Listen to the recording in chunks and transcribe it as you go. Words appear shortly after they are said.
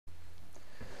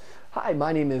Hi,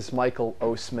 my name is Michael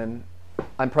Oostman.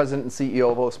 I'm President and CEO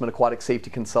of Oostman Aquatic Safety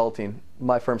Consulting.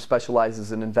 My firm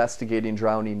specializes in investigating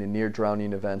drowning and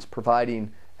near-drowning events,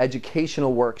 providing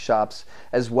educational workshops,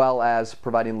 as well as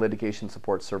providing litigation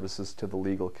support services to the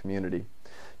legal community.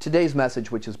 Today's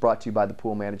message, which is brought to you by the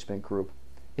Pool Management Group,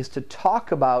 is to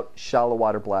talk about shallow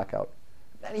water blackout.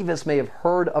 Many of us may have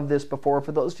heard of this before.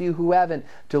 For those of you who haven't,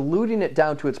 diluting it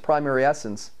down to its primary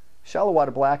essence, shallow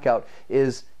water blackout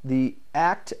is the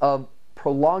act of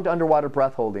prolonged underwater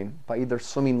breath holding by either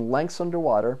swimming lengths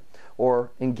underwater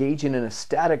or engaging in a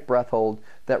static breath hold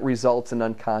that results in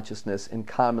unconsciousness and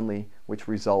commonly which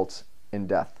results in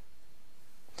death.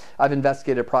 I've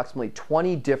investigated approximately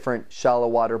 20 different shallow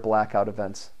water blackout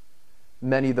events.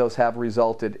 Many of those have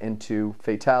resulted into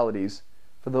fatalities.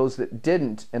 For those that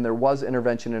didn't, and there was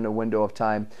intervention in a window of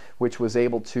time which was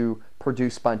able to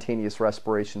produce spontaneous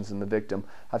respirations in the victim,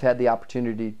 I've had the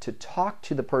opportunity to talk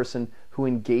to the person who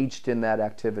engaged in that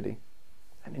activity.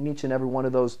 And in each and every one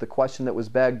of those, the question that was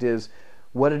begged is,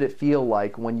 what did it feel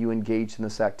like when you engaged in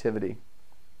this activity?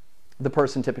 The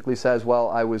person typically says, well,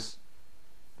 I was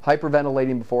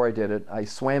hyperventilating before I did it. I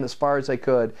swam as far as I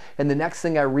could, and the next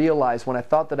thing I realized, when I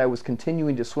thought that I was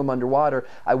continuing to swim underwater,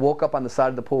 I woke up on the side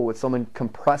of the pool with someone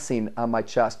compressing on my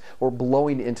chest or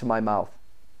blowing into my mouth.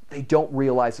 They don't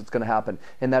realize it's going to happen,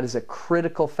 and that is a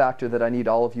critical factor that I need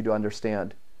all of you to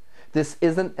understand. This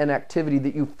isn't an activity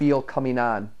that you feel coming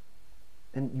on,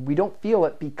 and we don't feel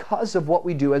it because of what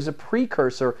we do as a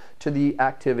precursor to the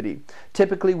activity.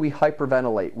 Typically, we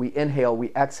hyperventilate, we inhale, we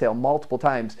exhale multiple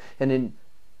times, and in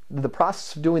the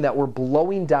process of doing that, we're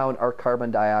blowing down our carbon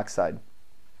dioxide.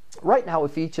 Right now,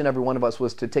 if each and every one of us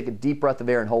was to take a deep breath of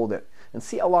air and hold it and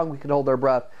see how long we could hold our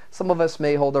breath, some of us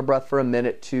may hold our breath for a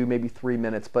minute to maybe 3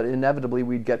 minutes, but inevitably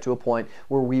we'd get to a point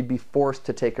where we'd be forced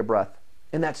to take a breath.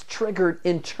 And that's triggered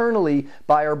internally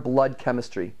by our blood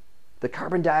chemistry. The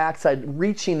carbon dioxide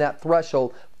reaching that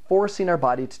threshold, forcing our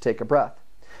body to take a breath.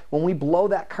 When we blow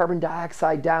that carbon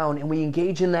dioxide down and we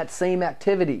engage in that same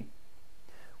activity,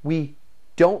 we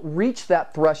don't reach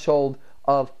that threshold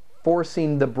of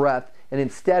forcing the breath, and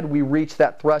instead we reach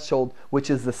that threshold,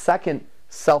 which is the second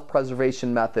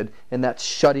self-preservation method, and that's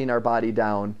shutting our body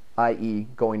down, i.e.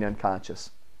 going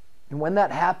unconscious. And when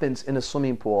that happens in a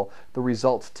swimming pool, the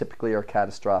results typically are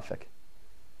catastrophic.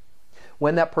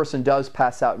 When that person does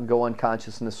pass out and go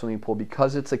unconscious in the swimming pool,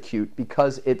 because it's acute,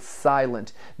 because it's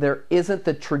silent, there isn't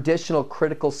the traditional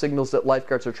critical signals that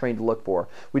lifeguards are trained to look for.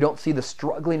 We don't see the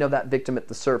struggling of that victim at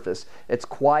the surface. It's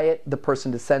quiet, the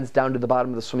person descends down to the bottom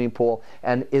of the swimming pool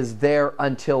and is there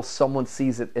until someone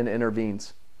sees it and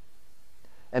intervenes.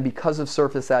 And because of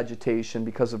surface agitation,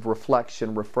 because of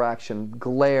reflection, refraction,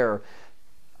 glare,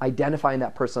 identifying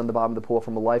that person on the bottom of the pool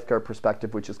from a lifeguard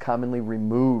perspective, which is commonly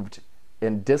removed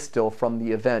and distal from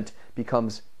the event,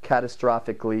 becomes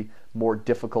catastrophically more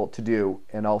difficult to do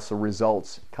and also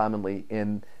results commonly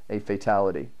in a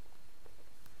fatality.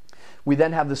 We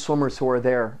then have the swimmers who are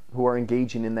there, who are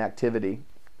engaging in the activity,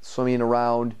 swimming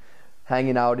around,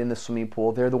 hanging out in the swimming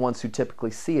pool. They're the ones who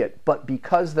typically see it, but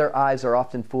because their eyes are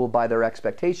often fooled by their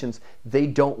expectations, they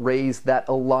don't raise that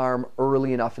alarm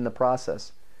early enough in the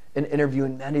process. In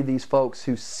interviewing many of these folks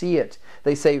who see it,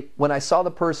 they say, when I saw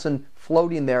the person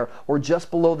floating there or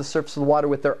just below the surface of the water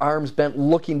with their arms bent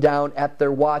looking down at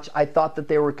their watch, I thought that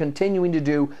they were continuing to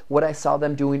do what I saw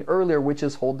them doing earlier, which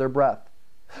is hold their breath.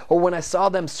 Or when I saw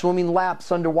them swimming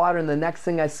laps underwater and the next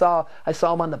thing I saw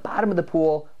them on the bottom of the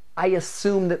pool, I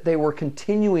assumed that they were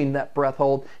continuing that breath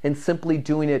hold and simply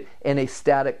doing it in a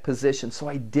static position, so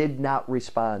I did not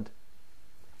respond.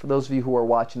 For those of you who are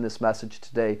watching this message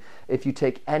today, if you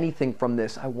take anything from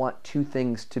this, I want two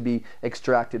things to be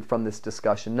extracted from this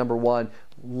discussion. Number one,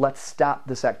 let's stop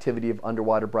this activity of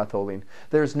underwater breath holding.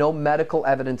 There's no medical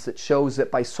evidence that shows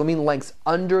that by swimming lengths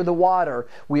under the water,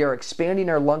 we are expanding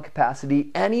our lung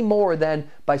capacity any more than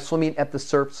by swimming at the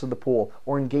surface of the pool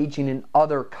or engaging in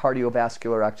other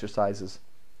cardiovascular exercises.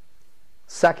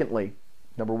 Secondly,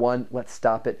 number one, let's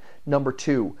stop it. Number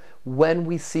two, when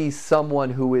we see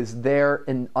someone who is there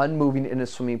and unmoving in a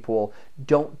swimming pool,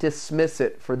 don't dismiss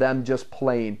it for them just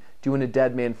playing, doing a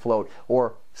dead man float,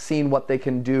 or seeing what they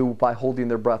can do by holding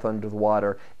their breath under the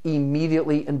water.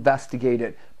 Immediately investigate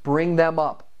it. Bring them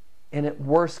up. And at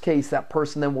worst case, that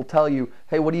person then will tell you,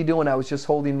 hey, what are you doing? I was just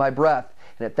holding my breath.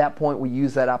 And at that point, we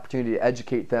use that opportunity to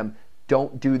educate them.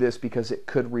 Don't do this because it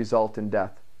could result in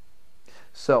death.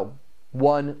 So,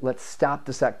 one, let's stop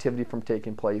this activity from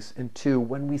taking place. And two,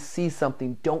 when we see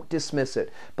something, don't dismiss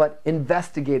it, but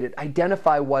investigate it,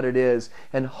 identify what it is,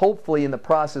 and hopefully in the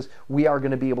process, we are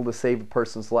going to be able to save a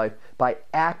person's life by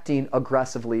acting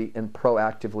aggressively and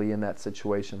proactively in that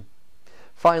situation.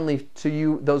 Finally, to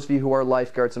you, those of you who are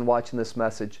lifeguards and watching this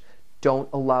message, don't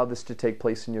allow this to take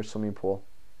place in your swimming pool.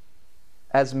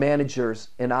 As managers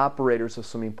and operators of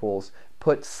swimming pools,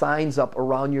 put signs up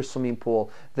around your swimming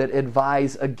pool that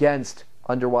advise against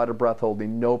underwater breath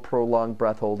holding, no prolonged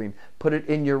breath holding. Put it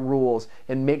in your rules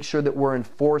and make sure that we're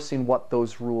enforcing what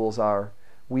those rules are.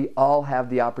 We all have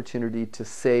the opportunity to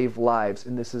save lives,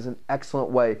 and this is an excellent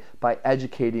way by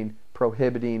educating,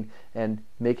 prohibiting, and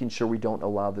making sure we don't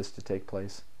allow this to take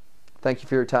place. Thank you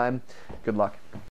for your time. Good luck.